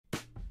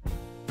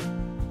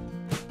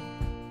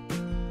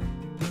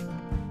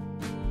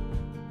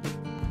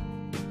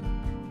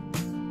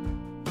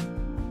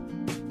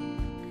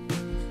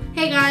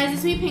Hey guys,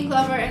 it's me, Pink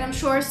Lover, and I'm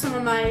sure some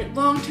of my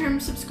long-term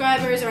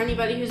subscribers or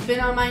anybody who's been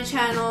on my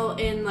channel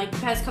in like the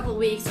past couple of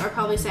weeks are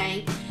probably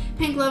saying,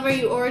 Pink Lover,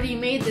 you already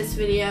made this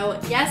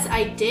video. Yes,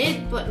 I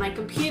did, but my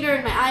computer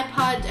and my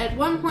iPod, at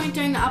one point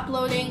during the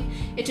uploading,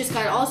 it just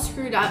got all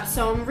screwed up,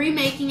 so I'm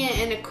remaking it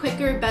in a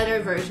quicker,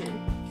 better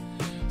version.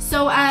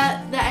 So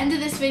at the end of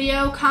this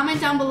video,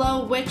 comment down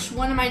below which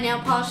one of my nail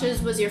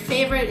polishes was your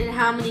favorite and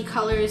how many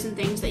colors and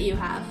things that you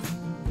have.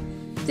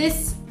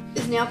 This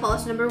is nail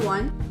polish number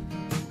 1,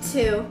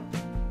 2,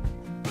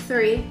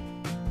 3,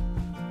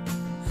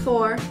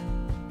 4,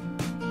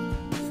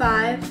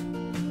 5,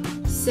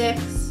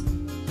 6,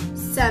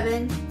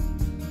 7,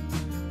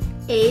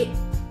 8.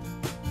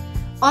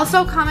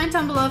 Also comment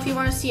down below if you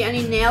want to see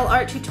any nail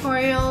art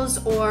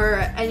tutorials or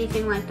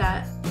anything like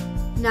that.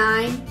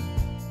 9,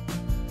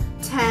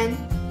 10,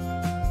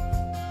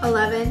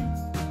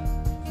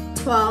 11,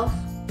 12,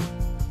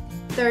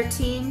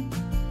 13,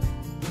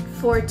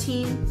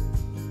 14,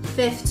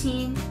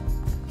 15,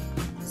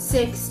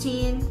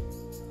 16,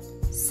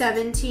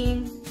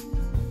 17,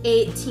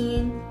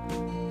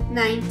 18,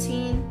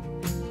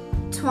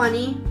 19,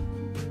 20,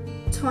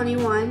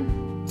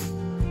 21,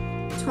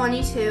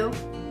 22,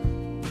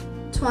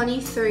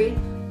 23.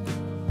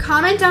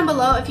 Comment down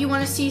below if you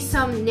want to see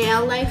some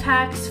nail life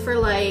hacks for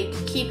like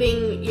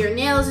keeping your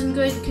nails in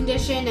good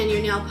condition and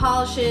your nail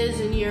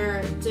polishes and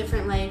your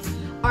different like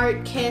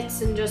art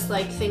kits and just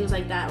like things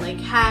like that,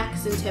 like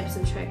hacks and tips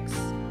and tricks.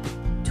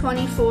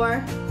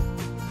 24,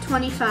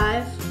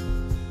 25,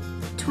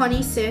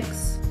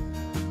 26,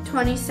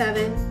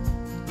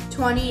 27,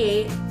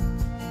 28,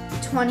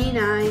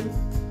 29,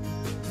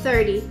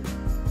 30,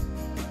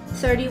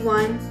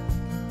 31,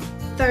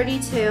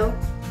 32,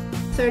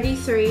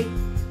 33,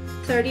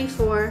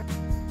 34,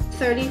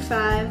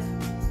 35,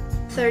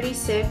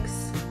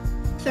 36,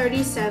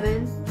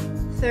 37,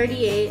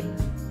 38,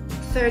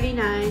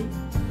 39,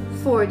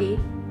 40,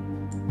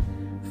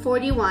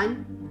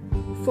 41,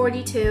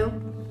 42,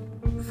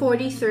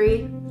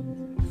 43,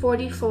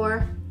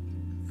 44,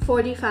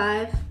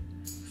 45,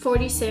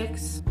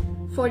 46,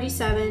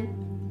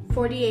 47,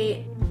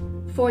 48,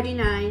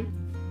 49,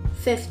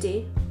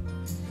 50,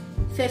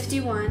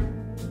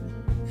 51,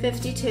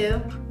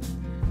 52,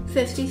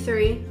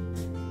 53,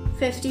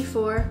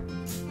 54,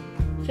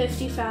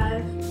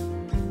 55,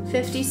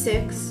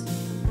 56,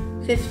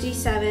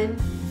 57,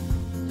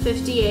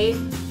 58,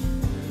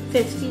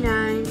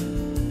 59,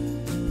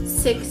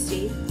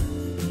 60,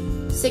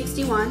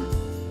 61,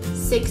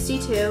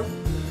 62,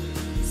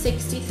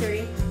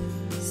 63,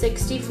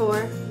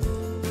 64,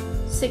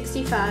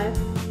 65,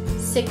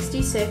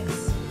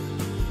 66,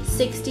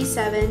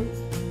 67,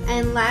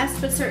 and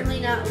last but certainly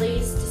not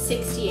least,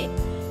 68.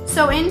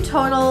 So in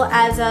total,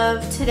 as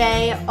of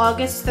today,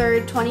 August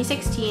 3rd,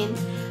 2016,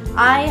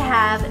 I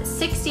have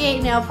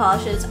 68 nail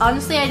polishes.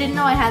 Honestly, I didn't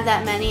know I had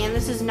that many, and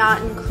this is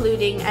not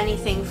including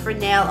anything for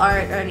nail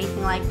art or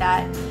anything like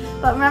that.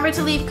 But remember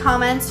to leave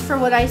comments for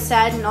what I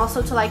said, and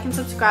also to like and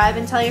subscribe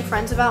and tell your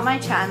friends about my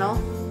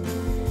channel.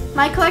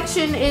 My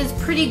collection is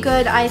pretty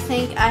good, I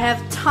think. I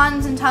have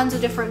tons and tons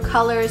of different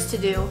colors to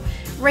do.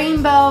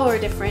 Rainbow or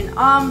different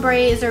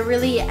ombres or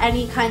really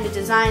any kind of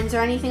designs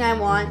or anything I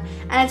want,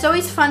 and it's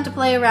always fun to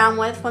play around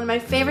with. One of my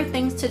favorite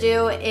things to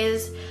do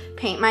is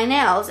paint my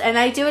nails, and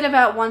I do it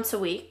about once a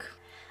week.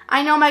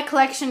 I know my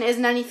collection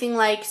isn't anything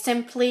like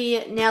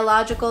Simply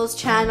Nailogical's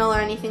channel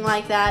or anything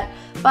like that,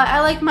 but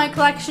I like my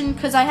collection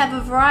because I have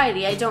a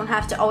variety. I don't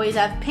have to always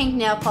have pink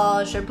nail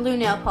polish or blue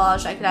nail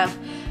polish. I could have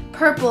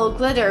purple,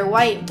 glitter,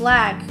 white,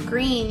 black,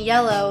 green,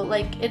 yellow.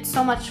 Like, it's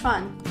so much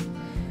fun.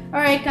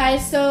 Alright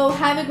guys, so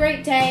have a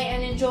great day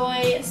and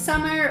enjoy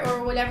summer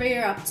or whatever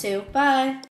you're up to. Bye!